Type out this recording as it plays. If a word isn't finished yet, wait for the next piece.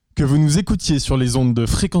Que vous nous écoutiez sur les ondes de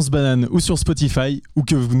Fréquence Banane ou sur Spotify, ou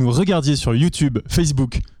que vous nous regardiez sur YouTube,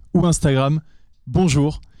 Facebook ou Instagram,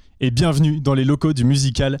 bonjour et bienvenue dans les locaux du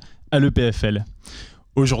musical à l'EPFL.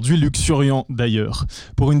 Aujourd'hui luxuriant d'ailleurs,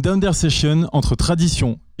 pour une Down Session entre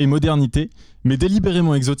tradition et modernité, mais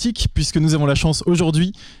délibérément exotique, puisque nous avons la chance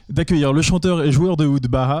aujourd'hui d'accueillir le chanteur et joueur de oud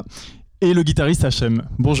Baha et le guitariste Hachem.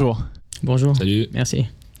 Bonjour. Bonjour. Salut. Merci.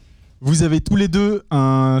 Vous avez tous les deux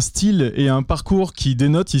un style et un parcours qui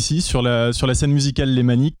dénotent ici sur la scène musicale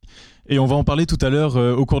lémanique, et on va en parler tout à l'heure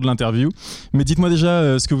au cours de l'interview. Mais dites-moi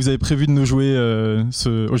déjà ce que vous avez prévu de nous jouer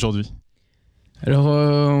aujourd'hui. Alors,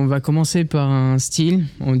 on va commencer par un style,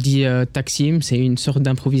 on dit taksim, c'est une sorte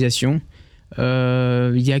d'improvisation.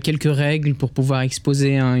 Il y a quelques règles pour pouvoir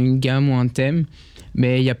exposer une gamme ou un thème,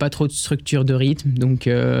 mais il n'y a pas trop de structure de rythme, donc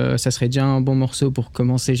ça serait déjà un bon morceau pour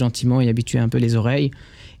commencer gentiment et habituer un peu les oreilles.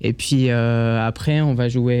 Et puis après, on va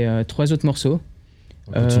jouer 3 autres morceaux.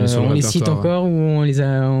 On les cite encore ou on les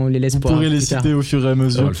laisse pour Vous pourrez les citer au fur et à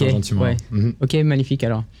mesure. On va le faire gentiment. Ouais. Ok, magnifique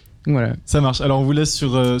alors. Voilà. Ça marche. Alors on vous laisse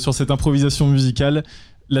sur cette improvisation musicale.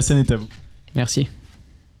 La scène est à vous. Merci.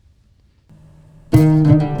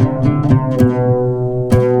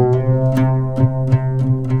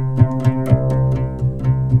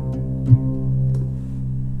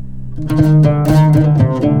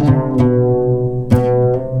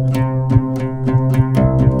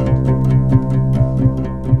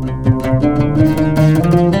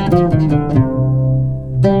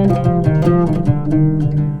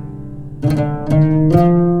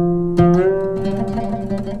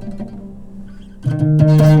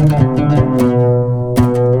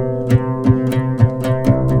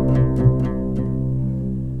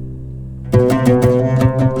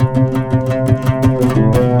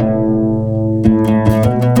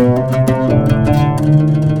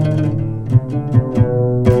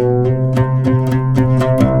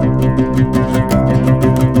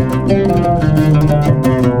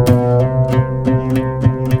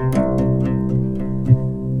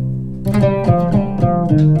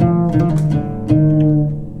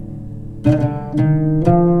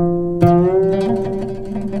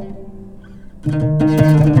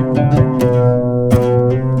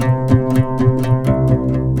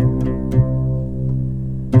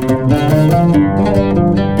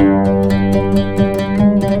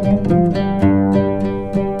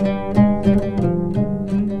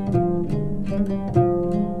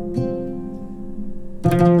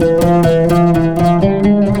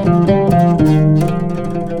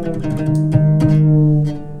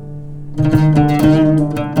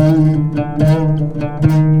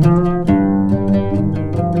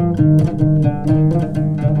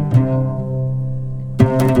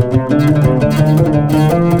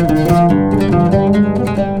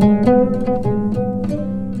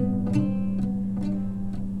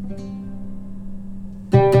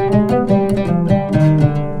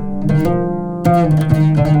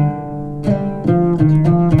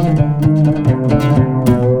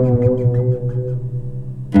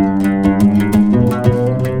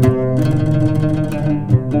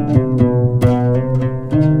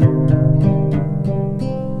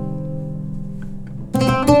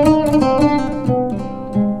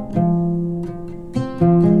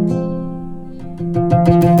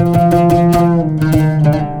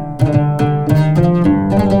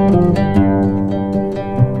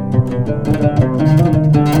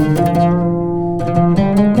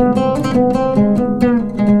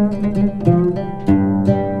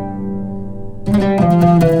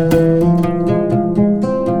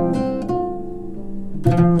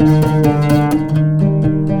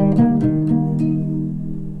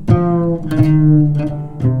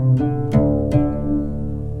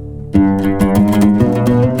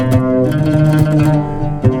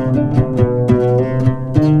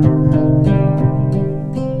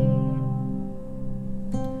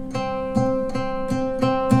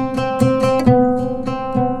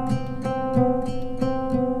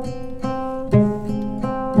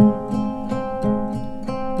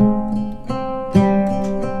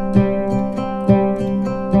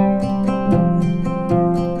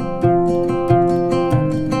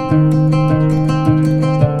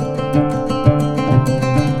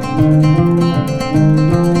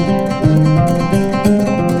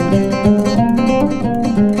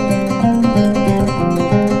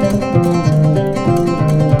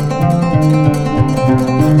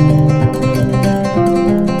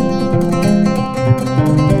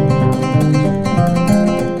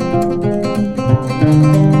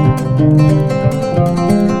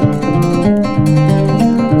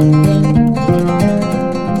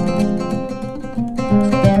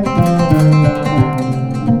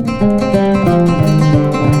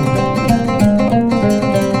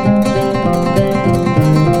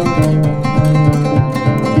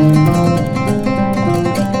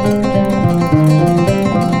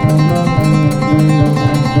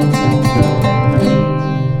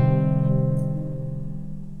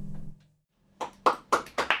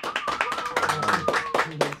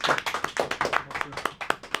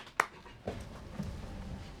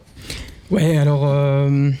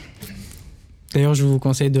 D'ailleurs, je vous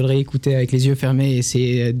conseille de le réécouter avec les yeux fermés et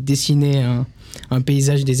c'est dessiner un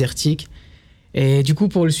paysage désertique. Et du coup,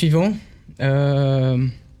 pour le suivant...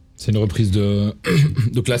 C'est une reprise de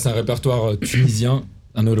donc là, c'est un répertoire tunisien,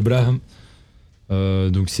 un Brahim.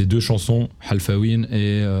 Donc c'est 2 chansons, Halfawin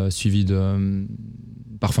et suivi de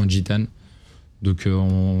Parfum de Gitane. Donc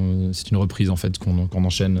c'est une reprise en fait qu'on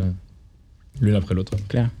enchaîne l'une après l'autre.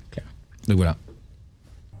 Clair. Donc voilà.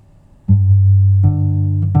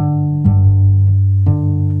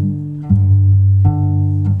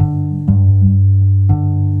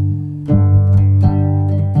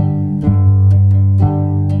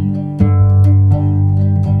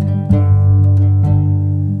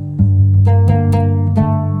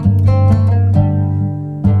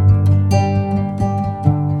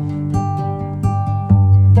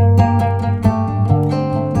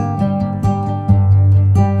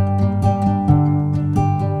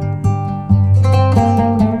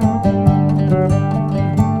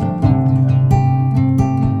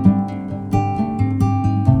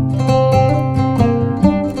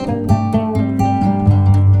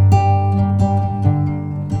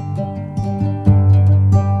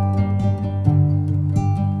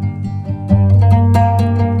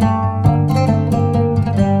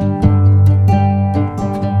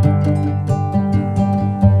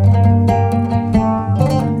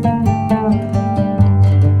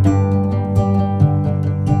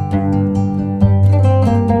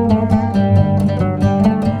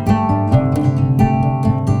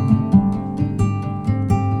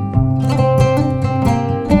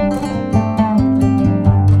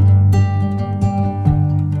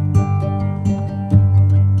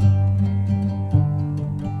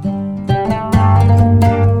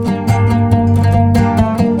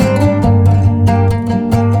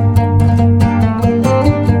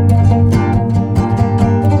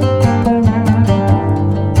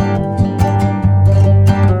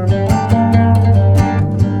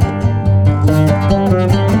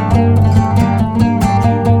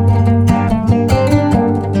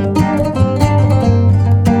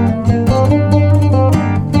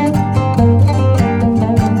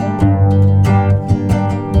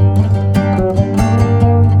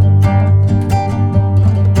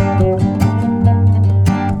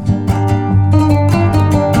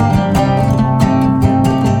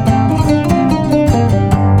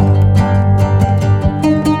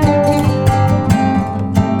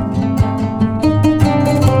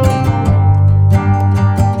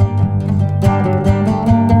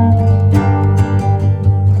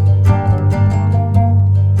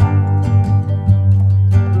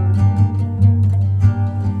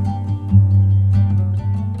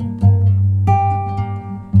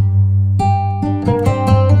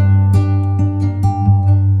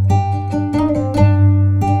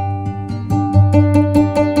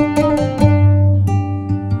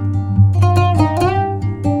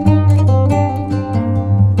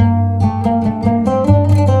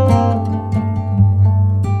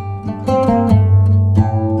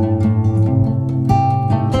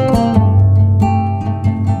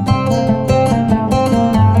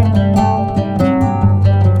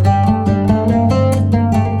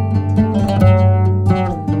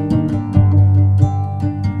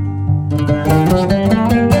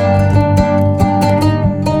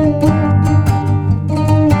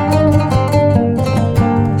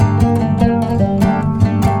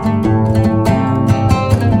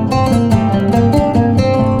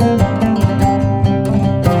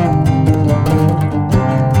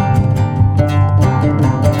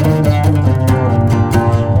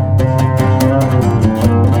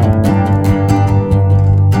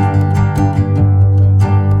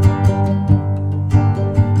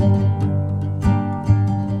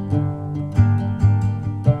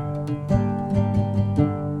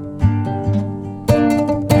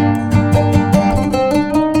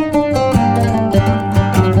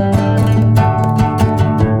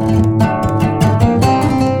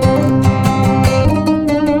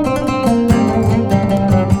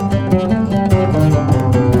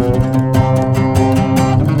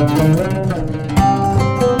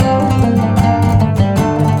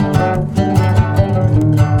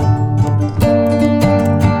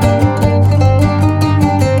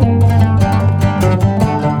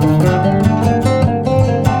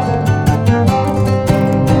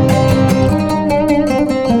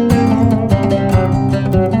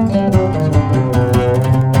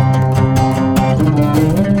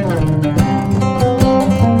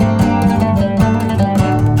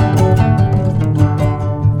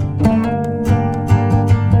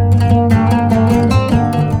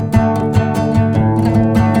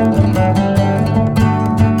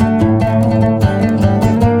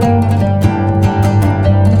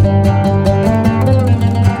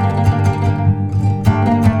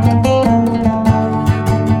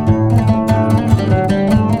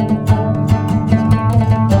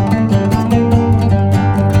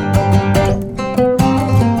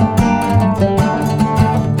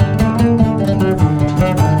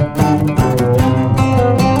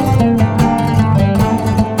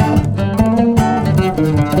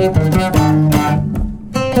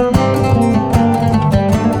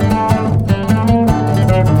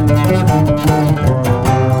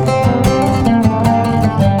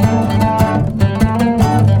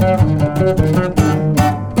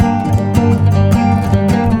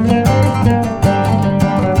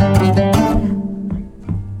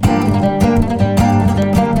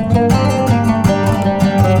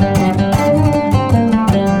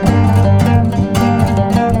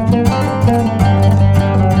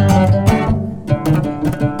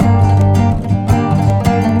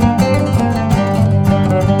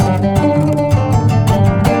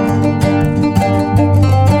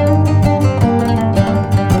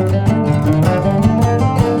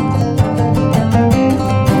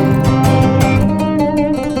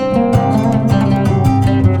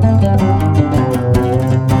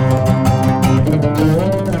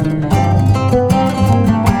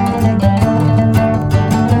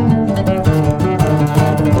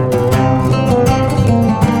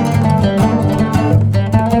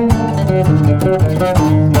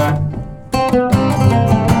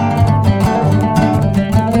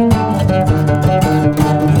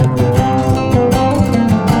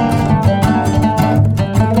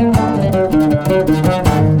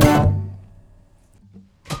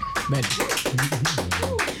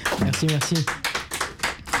 Merci.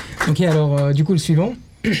 Ok, alors du coup le suivant,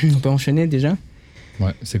 on peut enchaîner déjà.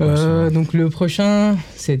 Ouais, c'est quoi donc le prochain,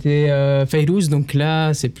 c'était Fayrouz. Donc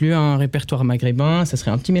là, c'est plus un répertoire maghrébin, ça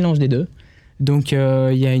serait un petit mélange des deux. Donc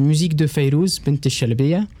il y a une musique de Fayrouz, Bint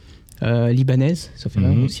al-Shalbiya, libanaise, sauf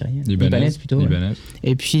erreur, ou syrienne. Libanaise plutôt. Libanaise.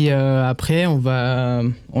 Ouais. Et puis après, on va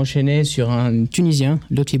enchaîner sur un Tunisien,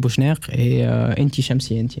 Lotfi Bouchner et Enti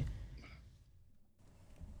Shamsi Enti.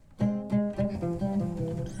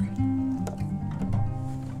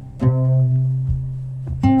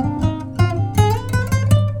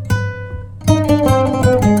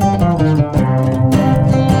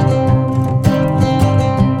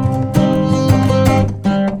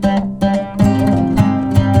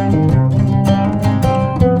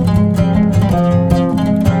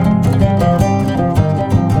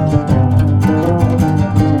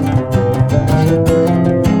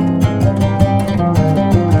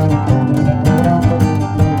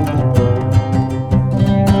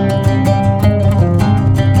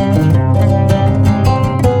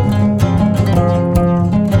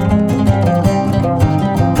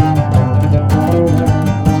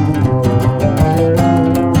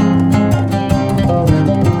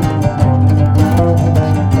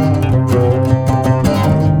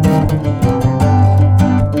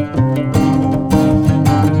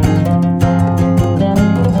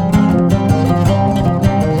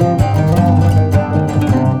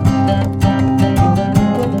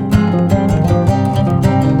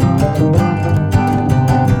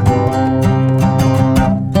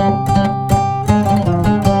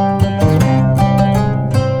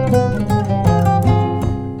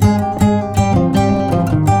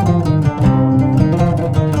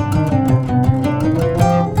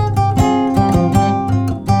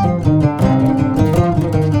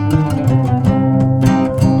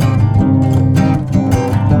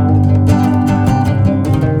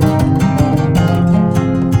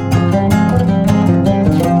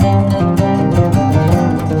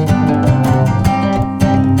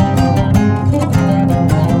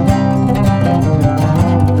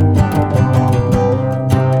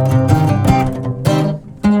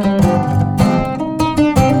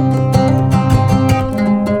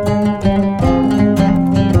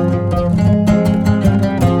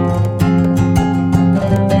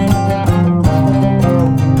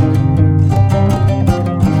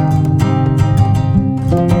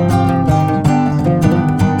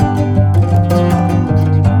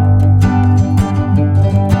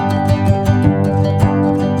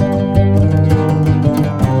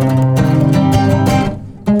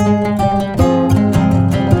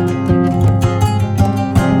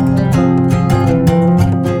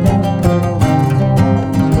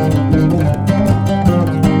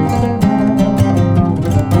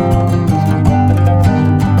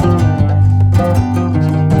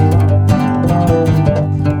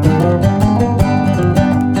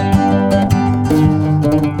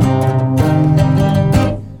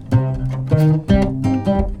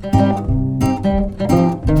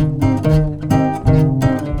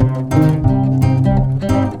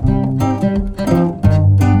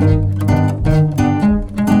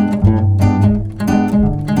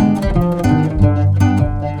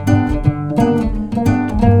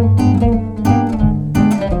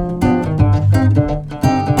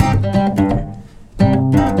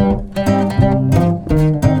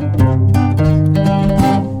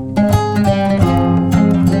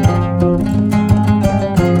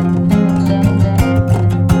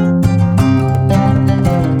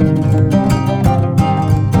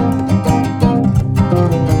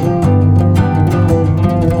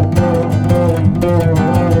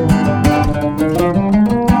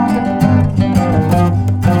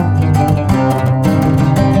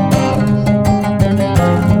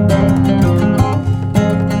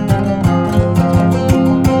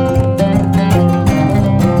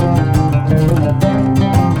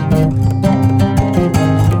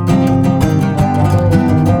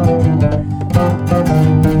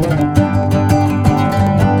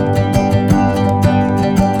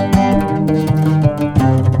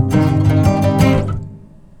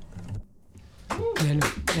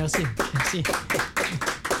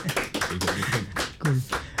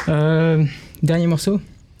 Dernier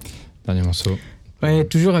morceau. Ouais,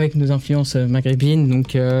 toujours avec nos influences maghrébines.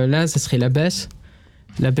 Donc là, ça serait la baisse.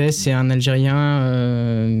 La baisse, c'est un Algérien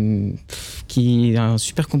qui est un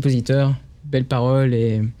super compositeur, belles paroles.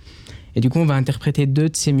 Et du coup, on va interpréter deux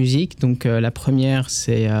de ses musiques. Donc la première,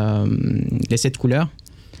 c'est Les 7 couleurs.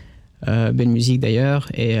 Belle musique d'ailleurs.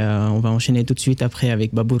 Et on va enchaîner tout de suite après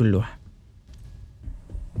avec Babourlo.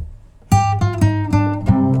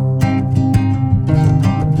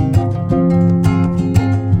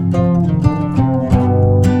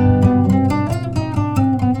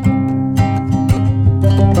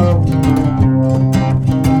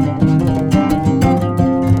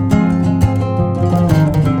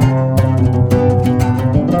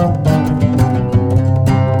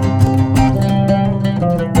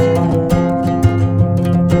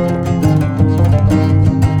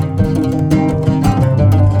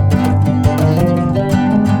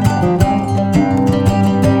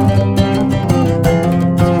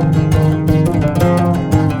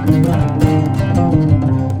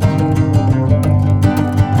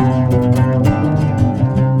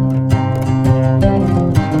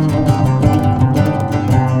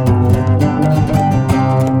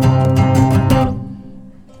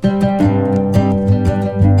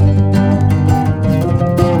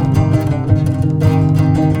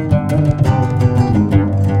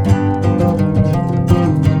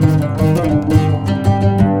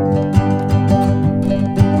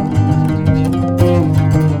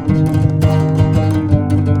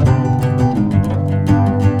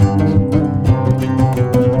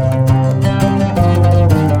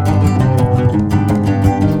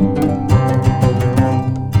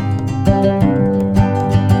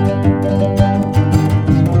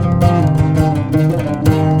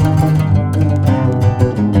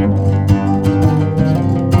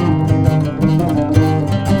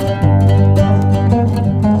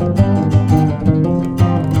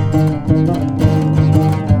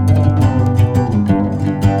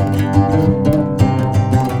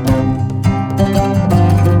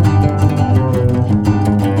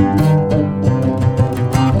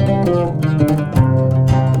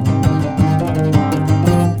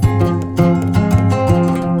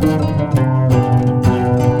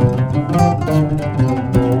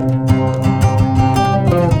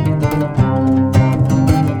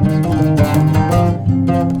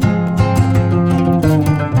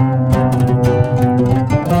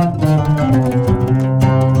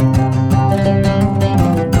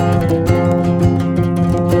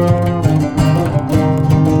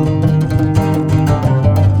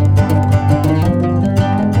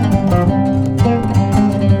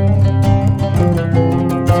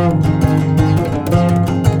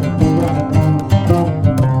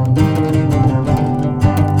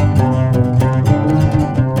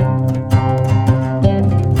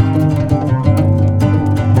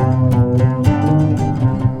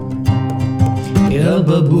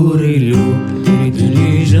 بابوريلو درت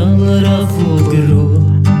لي جمرة فوق الروح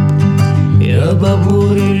يا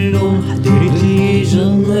بابوريلو حضرت لي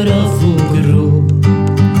جمرة فوق الروح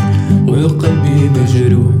وقلبي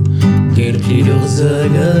مجروح درت لي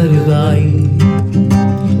الغزالة البعيد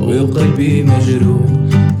وقلبي مجروح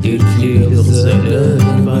درت لي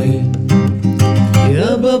الغزالة البعيد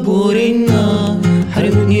يا بابور النار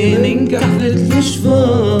حرمني من كحلة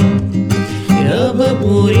الشفار يا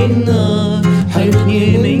بابور النار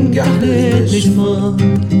حرمني من كحلة الشفار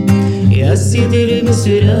يا سيدي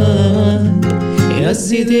المسران يا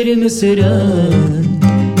سيدي المسران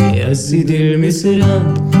يا سيدي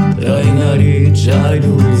المسران راي ناري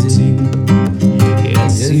تجعلو يزيد يا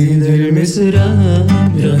سيدي المسران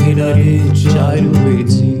راي ناري تجعلو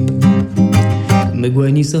يزيد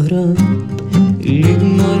مقواني سهران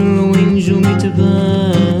القمر ونجوم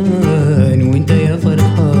تبان وانت يا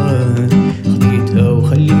فرحان خديتها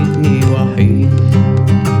وخليتني وحيد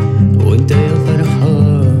وانت يا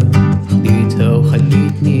فرحان خديتها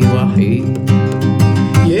وخليتني وحيد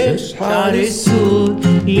يا شعر السود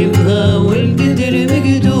اللي بها والقدر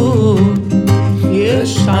مقدود يا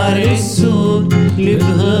شعر السود اللي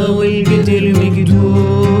بها والقدر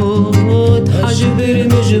مقدود حجبر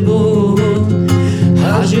مجبود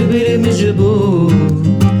حاجبر مجبود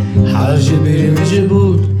حاجبر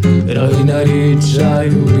مجبود راي ناري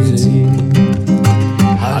تجعلو يزيد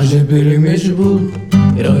حاجبر مجبود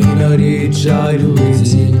راي ناري تجعلو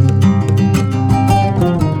يزيد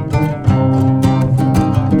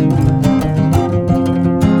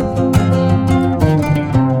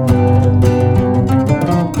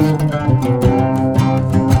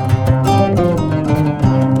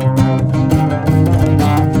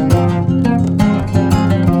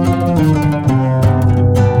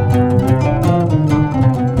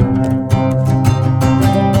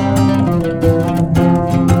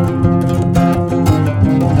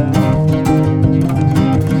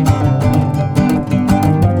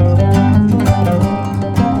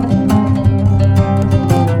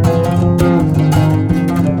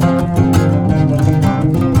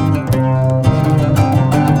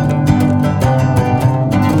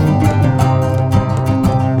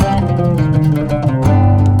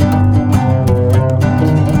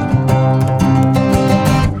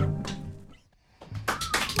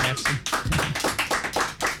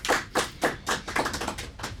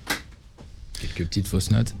Petite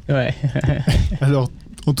fausse note. Ouais. Alors,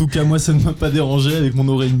 en tout cas, moi, ça ne m'a pas dérangé avec mon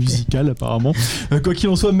oreille musicale, apparemment. Quoi qu'il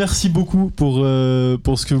en soit, merci beaucoup pour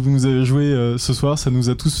ce que vous nous avez joué ce soir. Ça nous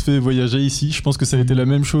a tous fait voyager ici. Je pense que ça a été la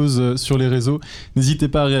même chose sur les réseaux. N'hésitez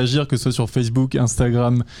pas à réagir, que ce soit sur Facebook,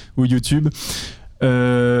 Instagram ou YouTube.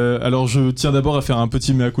 Alors je tiens d'abord à faire un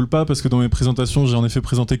petit mea culpa parce que dans mes présentations j'ai en effet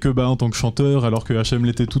présenté que Baha en tant que chanteur alors que Hachem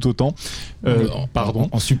l'était tout autant. Pardon.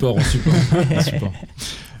 En support. En support.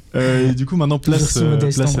 Et du coup maintenant place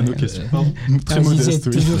à nos questions. Pardon. Très modeste.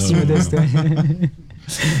 Oui. Toujours si modeste.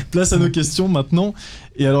 Place à nos questions maintenant.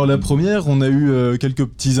 Et alors la première, on a eu quelques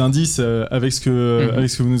petits indices avec ce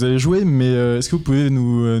que vous nous avez joué, mais est-ce que vous pouvez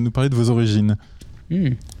nous parler de vos origines?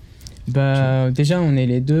 Bah, déjà, on est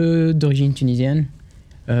les deux d'origine tunisienne.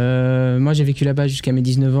 Moi, j'ai vécu là-bas jusqu'à mes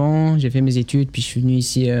 19 ans. J'ai fait mes études, puis je suis venu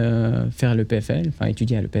ici faire le PFL, enfin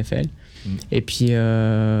étudier à l'EPFL. Et puis,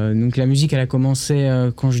 donc la musique, elle a commencé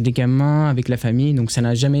quand j'étais gamin avec la famille. Donc, ça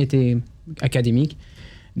n'a jamais été académique.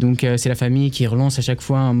 Donc, c'est la famille qui relance à chaque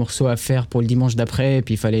fois un morceau à faire pour le dimanche d'après. Et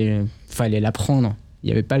puis, il fallait l'apprendre. Il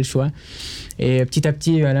n'y avait pas le choix. Et petit à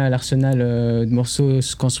petit, voilà, l'arsenal de morceaux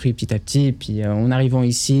se construit petit à petit. Et puis, en arrivant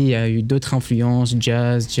ici, il y a eu d'autres influences,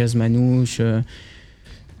 jazz manouche,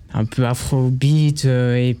 un peu afrobeat.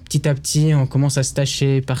 Et petit à petit, on commence à se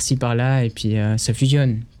tâcher par-ci, par-là. Et puis, ça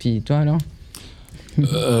fusionne. Puis toi, alors ?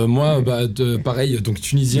 Moi, pareil, donc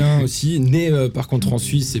tunisien aussi, né par contre en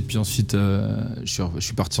Suisse. Et puis ensuite, je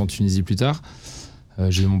suis parti en Tunisie plus tard.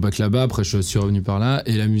 J'ai eu mon bac là-bas, après je suis revenu par là.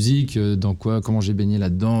 Et la musique, comment j'ai baigné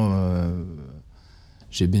là-dedans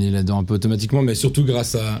J'ai baigné là-dedans un peu automatiquement, mais surtout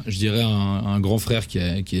grâce à, je dirais, un grand frère qui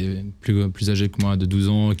est plus âgé que moi, de 12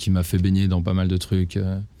 ans, qui m'a fait baigner dans pas mal de trucs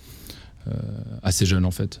assez jeune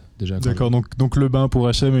en fait. Déjà, d'accord, donc le bain pour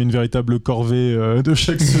Hachem est une véritable corvée de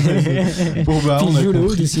chaque semaine. Pour Baha, il joue le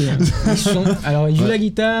oud aussi. Hein. Alors il joue la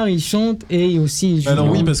guitare, il chante et aussi il joue. Alors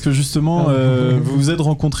oui, parce que justement, vous vous êtes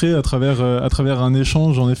rencontrés à travers un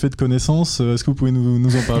échange en effet de connaissances. Est-ce que vous pouvez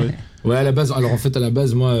nous en parler ? Ouais, à la base,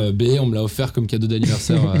 moi, BE, on me l'a offert comme cadeau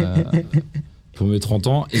d'anniversaire pour mes 30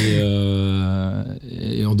 ans et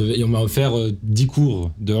on m'a offert 10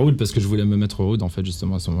 cours de oud parce que je voulais me mettre au oud en fait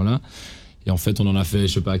justement à ce moment-là. Et en fait, on en a fait,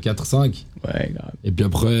 je sais pas, 4-5. Ouais, grave. Et puis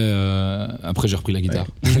après j'ai repris la guitare.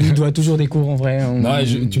 Ouais. Je lui dois toujours des cours en vrai. Non,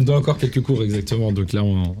 tu me dois encore quelques cours, exactement. Donc là,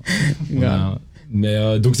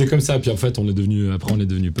 mais donc c'est comme ça. Puis en fait, on est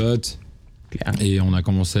devenu potes. Claire. Et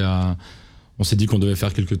on s'est dit qu'on devait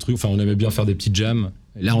faire quelques trucs. Enfin, on aimait bien faire des petits jams.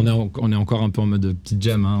 Et là, on est encore un peu en mode petit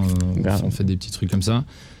jam. Hein. On fait des petits trucs comme ça.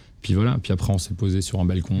 Puis voilà. Puis après, on s'est posé sur un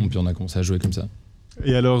balcon. Puis on a commencé à jouer comme ça.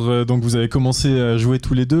 Et alors, donc vous avez commencé à jouer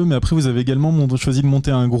tous les deux, mais après vous avez également choisi de monter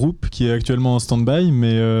un groupe qui est actuellement en stand-by.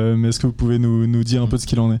 Mais est-ce que vous pouvez nous dire un peu de ce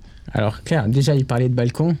qu'il en est? Alors Claire, déjà il parlait de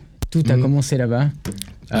balcon. Tout a commencé là-bas.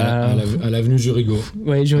 À l'avenue JURIGOZ.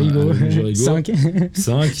 Ouais, JURIGOZ. 5.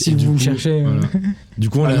 5. Si vous cherchez. Voilà. Du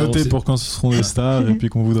coup, on a noté pour quand ce seront des stars et puis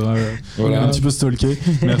qu'on voudra un petit peu stalker.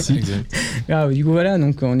 Merci. Du coup, voilà,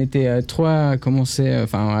 donc on était 3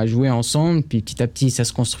 à jouer ensemble, puis petit à petit ça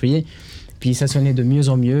se construisait. Puis ça sonnait de mieux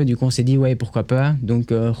en mieux, du coup on s'est dit ouais, pourquoi pas.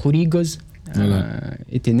 Donc JURIGOZ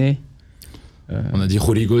était né. On a dit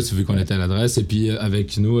JURIGOZ vu qu'on était à l'adresse, et puis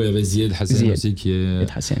avec nous, il y avait Zied Hassan aussi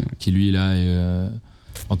qui lui là est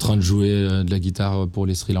en train de jouer de la guitare pour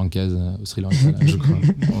les Sri Lankaises au Sri Lanka, là, je crois,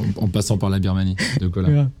 en passant par la Birmanie. Donc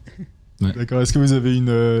voilà. Ouais. D'accord, est-ce que vous avez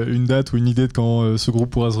une date ou une idée de quand ce groupe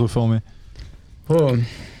pourra se reformer?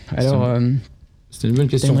 Alors... C'était une bonne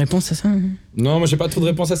question. T'as une réponse à ça? Non, moi j'ai pas trop de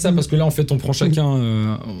réponse à ça parce que là en fait on prend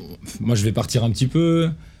chacun. Moi je vais partir un petit peu.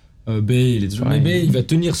 B, il est toujours. Mais B, il va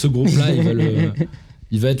tenir ce groupe-là,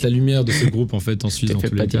 il va être la lumière de ce groupe en fait ensuite dans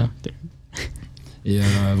tous les cas. Et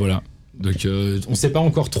voilà. Donc on sait pas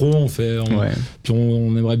encore trop. Puis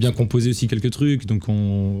on aimerait bien composer aussi quelques trucs. Donc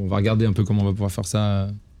on va regarder un peu comment on va pouvoir faire ça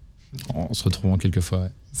en se retrouvant quelques fois. Ouais.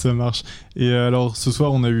 Ça marche. Et alors ce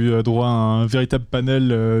soir on a eu droit à un véritable panel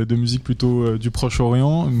de musique plutôt du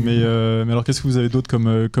Proche-Orient, mais alors qu'est-ce que vous avez d'autre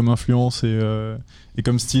comme influence et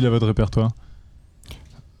comme style à votre répertoire?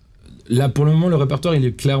 Là pour le moment le répertoire il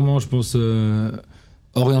est clairement je pense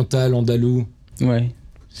oriental, andalou. Ouais.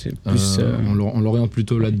 C'est plus, on l'oriente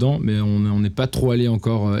plutôt là-dedans, mais on n'est pas trop allé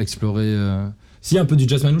encore explorer. Si, un peu du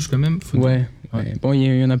jazz manouche quand même. Ouais. Bon, il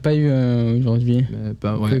n'y en a pas eu aujourd'hui.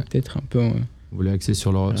 Peut-être un peu. On voulait axer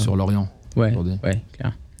sur l'Orient. Ouais,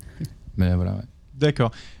 clair. Mais voilà. Ouais.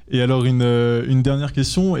 D'accord. Et alors une dernière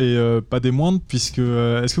question, et pas des moindres, puisque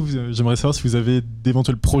j'aimerais savoir si vous avez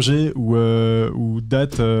d'éventuels projets ou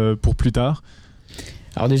dates pour plus tard.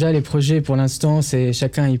 Alors déjà, les projets pour l'instant, c'est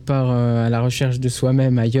chacun il part à la recherche de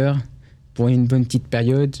soi-même ailleurs pour une bonne petite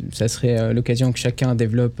période. Ça serait l'occasion que chacun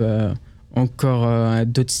développe encore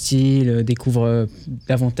d'autres styles, découvre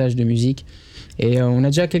davantage de musique. Et on a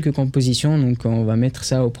déjà quelques compositions, donc on va mettre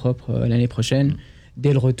ça au propre l'année prochaine,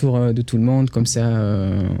 dès le retour de tout le monde. Comme ça,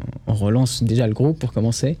 on relance déjà le groupe pour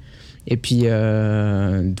commencer. Et puis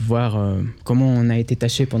de voir comment on a été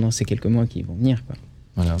tâché pendant ces quelques mois qui vont venir, quoi.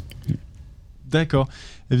 Voilà. D'accord.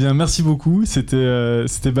 Eh bien, merci beaucoup.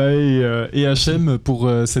 C'était Baha et Hachem pour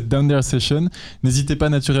cette dernière session. N'hésitez pas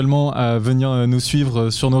naturellement à venir nous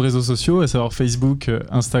suivre sur nos réseaux sociaux, à savoir Facebook,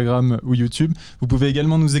 Instagram ou YouTube. Vous pouvez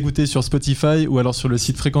également nous écouter sur Spotify ou alors sur le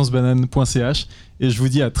site fréquencebanane.ch. Et je vous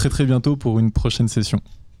dis à très très bientôt pour une prochaine session.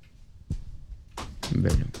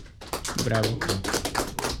 Bravo.